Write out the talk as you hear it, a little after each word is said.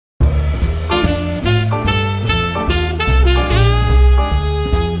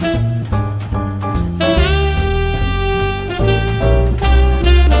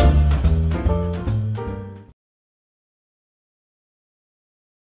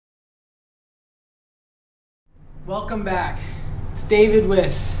Welcome back. It's David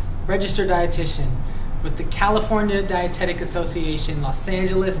Wiss, registered dietitian with the California Dietetic Association, Los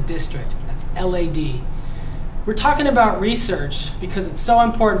Angeles District. That's LAD. We're talking about research because it's so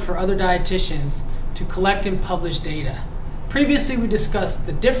important for other dietitians to collect and publish data. Previously, we discussed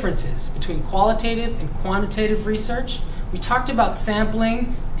the differences between qualitative and quantitative research. We talked about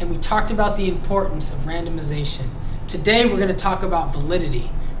sampling and we talked about the importance of randomization. Today, we're going to talk about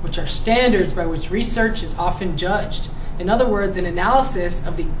validity, which are standards by which research is often judged. In other words, an analysis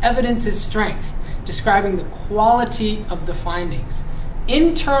of the evidence's strength, describing the quality of the findings.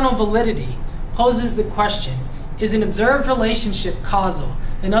 Internal validity poses the question, is an observed relationship causal?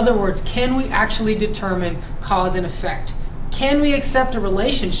 In other words, can we actually determine cause and effect? Can we accept a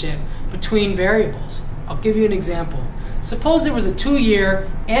relationship between variables? I'll give you an example. Suppose there was a 2-year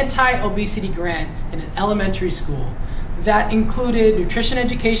anti-obesity grant in an elementary school that included nutrition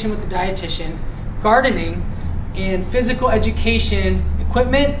education with a dietitian, gardening, and physical education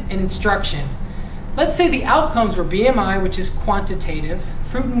equipment and instruction. Let's say the outcomes were BMI, which is quantitative,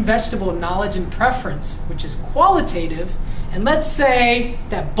 fruit and vegetable knowledge and preference, which is qualitative, and let's say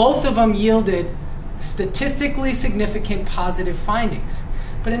that both of them yielded statistically significant positive findings.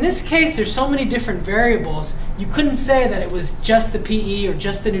 But in this case, there's so many different variables, you couldn't say that it was just the PE or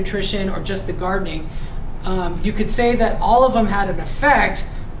just the nutrition or just the gardening. You could say that all of them had an effect,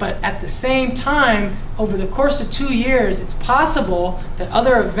 but at the same time, over the course of 2 years, it's possible that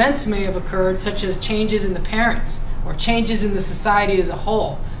other events may have occurred, such as changes in the parents or changes in the society as a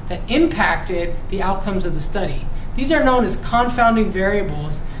whole, that impacted the outcomes of the study. These are known as confounding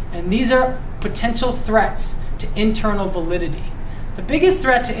variables, and these are potential threats to internal validity. The biggest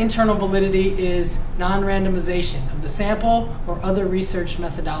threat to internal validity is non-randomization of the sample or other research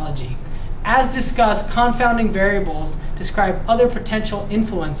methodology. As discussed, confounding variables describe other potential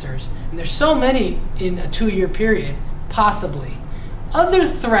influencers, and there's so many in a 2-year period, possibly. Other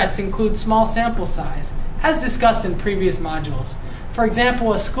threats include small sample size, as discussed in previous modules. For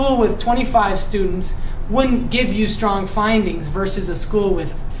example, a school with 25 students wouldn't give you strong findings versus a school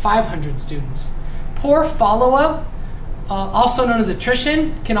with 500 students. Poor follow-up, also known as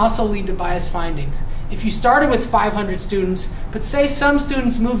attrition, can also lead to biased findings. If you started with 500 students, but say some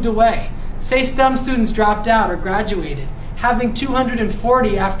students moved away, say some students dropped out or graduated, having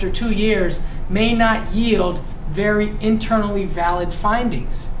 240 after 2 years may not yield very internally valid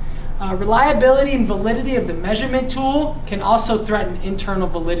findings. Reliability and validity of the measurement tool can also threaten internal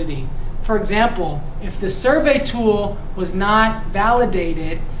validity. For example, if the survey tool was not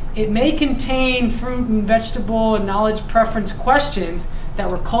validated, it may contain fruit and vegetable and knowledge preference questions that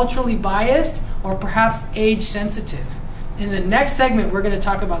were culturally biased or perhaps age sensitive. In the next segment, we're going to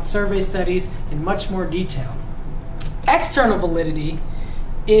talk about survey studies in much more detail. External validity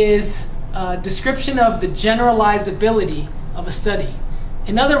is a description of the generalizability of a study.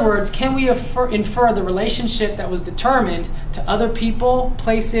 In other words, can we infer the relationship that was determined to other people,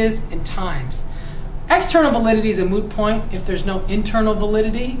 places, and times? External validity is a moot point if there's no internal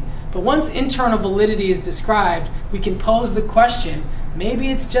validity, but once internal validity is described, we can pose the question, maybe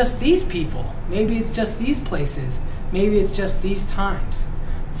it's just these people, maybe it's just these places, maybe it's just these times.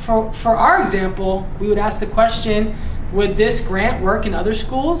 For our example, we would ask the question, would this grant work in other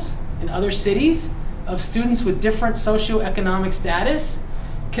schools, in other cities, of students with different socioeconomic status?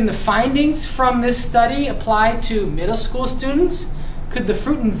 Can the findings from this study apply to middle school students? Could the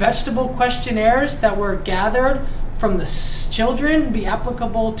fruit and vegetable questionnaires that were gathered from the children be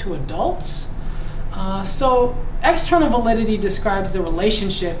applicable to adults? So external validity describes the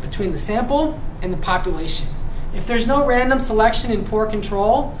relationship between the sample and the population. If there's no random selection and poor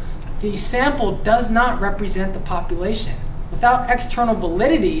control, the sample does not represent the population. Without external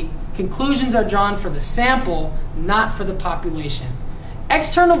validity, conclusions are drawn for the sample, not for the population.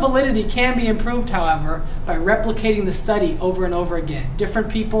 External validity can be improved, however, by replicating the study over and over again. Different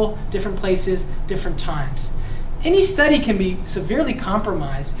people, different places, different times. Any study can be severely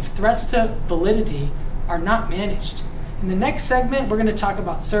compromised if threats to validity are not managed. In the next segment, we're going to talk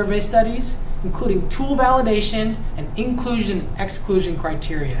about survey studies, including tool validation and inclusion and exclusion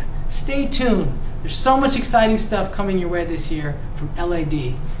criteria. Stay tuned. There's so much exciting stuff coming your way this year from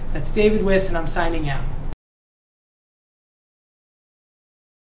LAD. That's David Wiss, and I'm signing out.